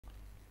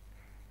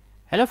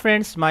Hello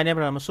friends, my name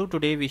is Ramasu.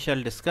 Today we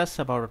shall discuss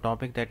about a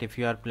topic that if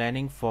you are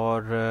planning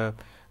for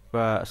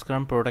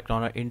Scrum product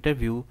owner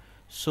interview,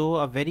 so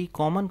a very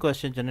common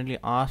question generally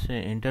asked in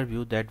an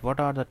interview that what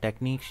are the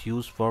techniques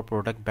used for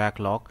product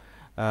backlog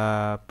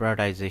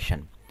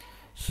prioritization.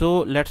 So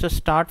let's just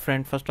start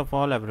friend. First of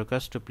all, I would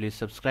request to please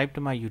subscribe to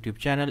my YouTube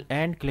channel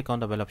and click on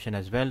the bell option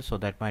as well so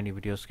that my new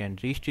videos can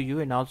reach to you,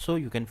 and also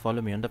you can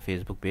follow me on the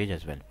Facebook page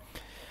as well.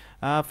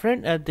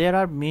 Friend, there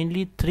are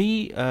mainly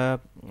three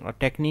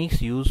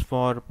techniques used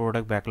for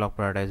product backlog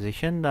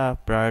prioritization: the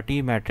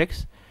priority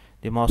matrix,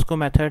 the Moscow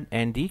method,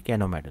 and the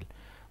Kano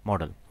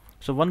model.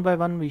 So one by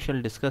one we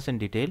shall discuss in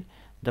detail.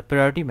 The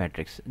priority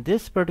matrix.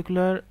 This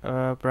particular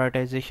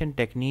prioritization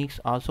techniques,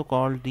 also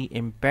called the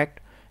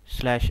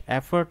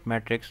impact/effort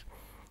matrix,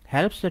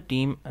 helps the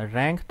team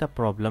rank the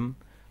problem,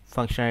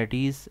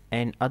 functionalities,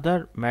 and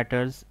other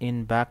matters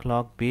in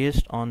backlog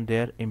based on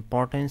their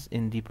importance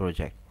in the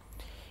project.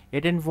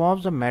 It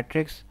involves a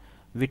matrix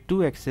with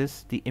two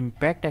axes, the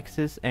impact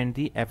axis and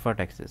the effort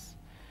axis.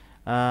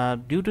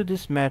 Due to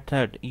this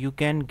method, you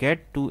can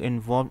get to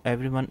involve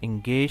everyone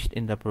engaged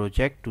in the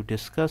project to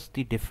discuss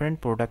the different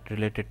product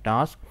related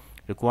tasks,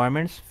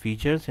 requirements,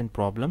 features and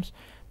problems.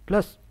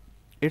 Plus,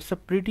 it's a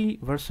pretty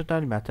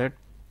versatile method.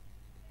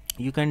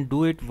 You can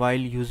do it while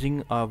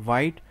using a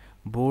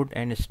whiteboard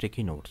and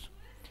sticky notes.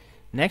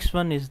 Next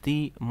one is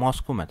the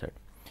Moscow method.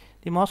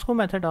 The Moscow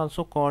method,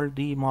 also called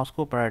the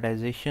Moscow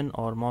prioritization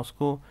or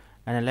Moscow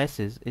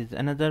analysis, is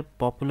another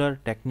popular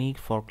technique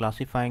for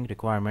classifying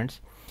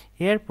requirements.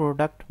 Here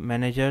product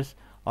managers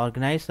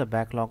organize the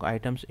backlog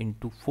items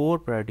into four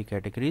priority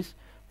categories.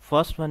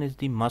 First one is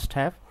the must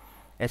have,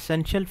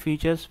 essential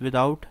features,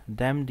 without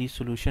them the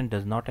solution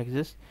does not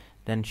exist.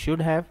 Then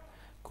should have,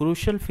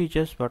 crucial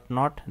features but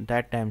not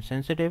that time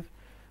sensitive,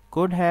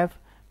 could have,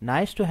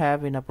 nice to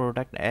have in a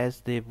product as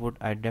they would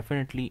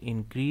definitely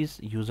increase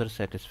user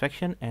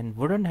satisfaction, and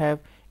wouldn't have,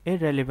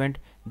 irrelevant,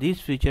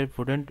 these features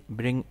wouldn't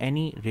bring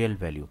any real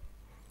value.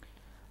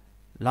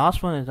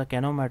 Last one is the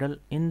Kano model.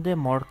 In the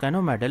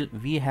Kano model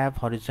we have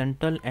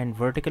horizontal and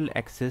vertical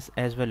axis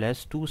as well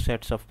as two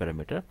sets of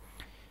parameter.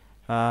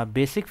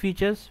 Basic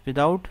features,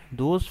 without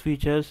those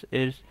features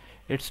is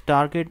its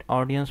target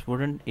audience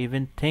wouldn't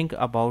even think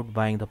about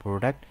buying the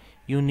product.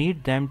 You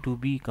need them to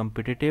be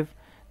competitive.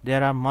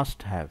 There are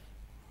must have.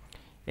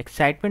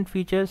 Excitement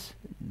features,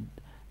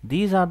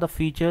 these are the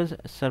features,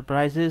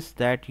 surprises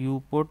that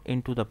you put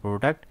into the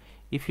product.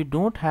 If you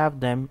don't have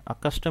them, a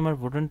customer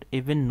wouldn't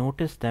even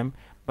notice them,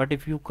 but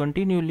if you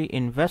continually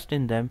invest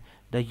in them,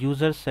 the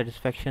user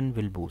satisfaction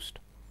will boost.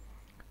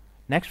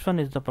 Next one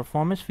is the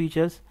performance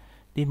features.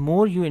 The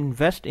more you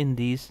invest in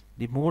these,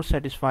 the more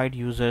satisfied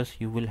users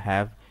you will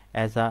have,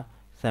 as a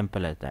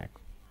sample as that.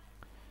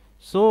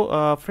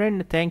 So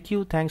friend, thanks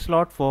a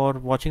lot for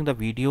watching the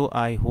video.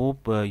 I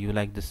hope you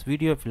like this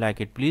video. If you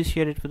like it, please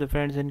share it with the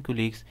friends and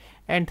colleagues,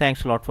 and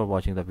thanks a lot for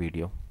watching the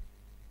video.